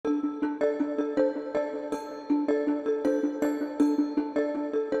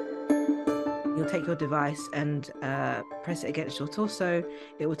take your device and press it against your torso.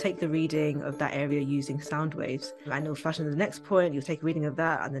 It will take the reading of that area using sound waves, and it will flash on the next point. You'll take a reading of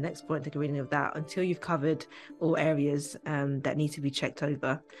that, and the next point, take a reading of that, until you've covered all areas that need to be checked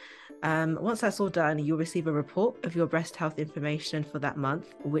over. Once that's all done, you'll receive a report of your breast health information for that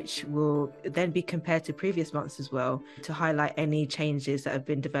month, which will then be compared to previous months as well to highlight any changes that have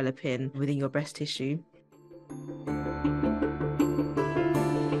been developing within your breast tissue.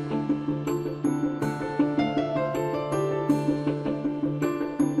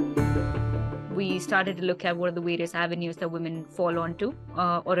 We started to look at what are the various avenues that women fall onto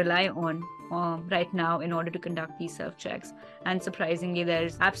or rely on right now in order to conduct these self-checks. And surprisingly,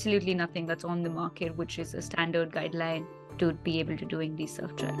 there's absolutely nothing that's on the market which is a standard guideline to be able to doing these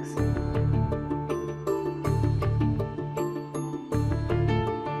self-checks.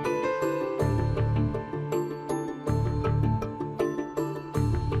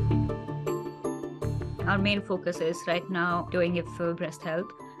 Our main focus is right now doing it for breast health.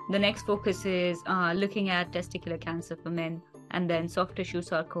 The next focus is looking at testicular cancer for men and then soft tissue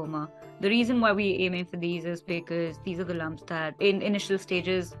sarcoma. The reason why we're aiming for these is because these are the lumps that in initial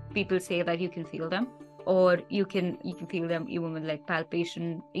stages, people say that you can feel them, or you can feel them even with like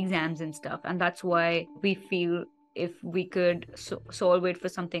palpation exams and stuff. And that's why we feel if we could solve it for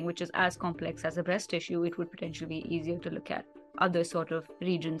something which is as complex as a breast tissue, it would potentially be easier to look at other sort of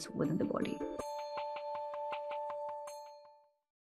regions within the body.